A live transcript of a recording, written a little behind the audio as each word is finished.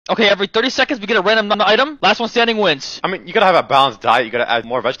Okay, every 30 seconds we get a random item. Last one standing wins. I mean, you gotta have a balanced diet. You gotta add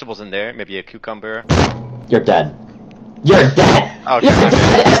more vegetables in there. Maybe a cucumber. You're dead. You're dead! Okay. You're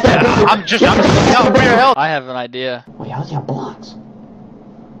dead! I'm just looking out for your health. I have an idea. Wait, how's he have blocks?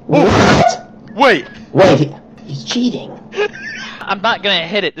 What? Wait! Wait, he's cheating. I'm not gonna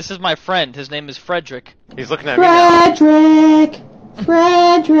hit it. This is my friend. His name is Fredrick. He's looking at me now. Freddrick!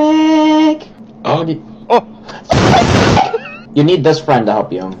 Freddrick! Oh! You need this friend to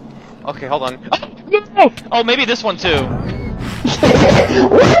help you. Okay, hold on. Oh, maybe this one too.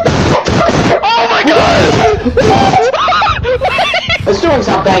 Oh my god! It's doing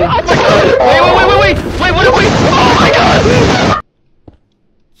something! Oh my god! Wait, what are we? Oh my god!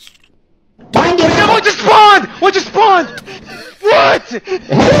 Find it! What just spawned? What just spawned? What?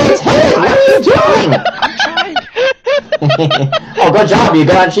 Hey, what are you doing? I'm trying. Oh, good job, you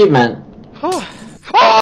got an achievement.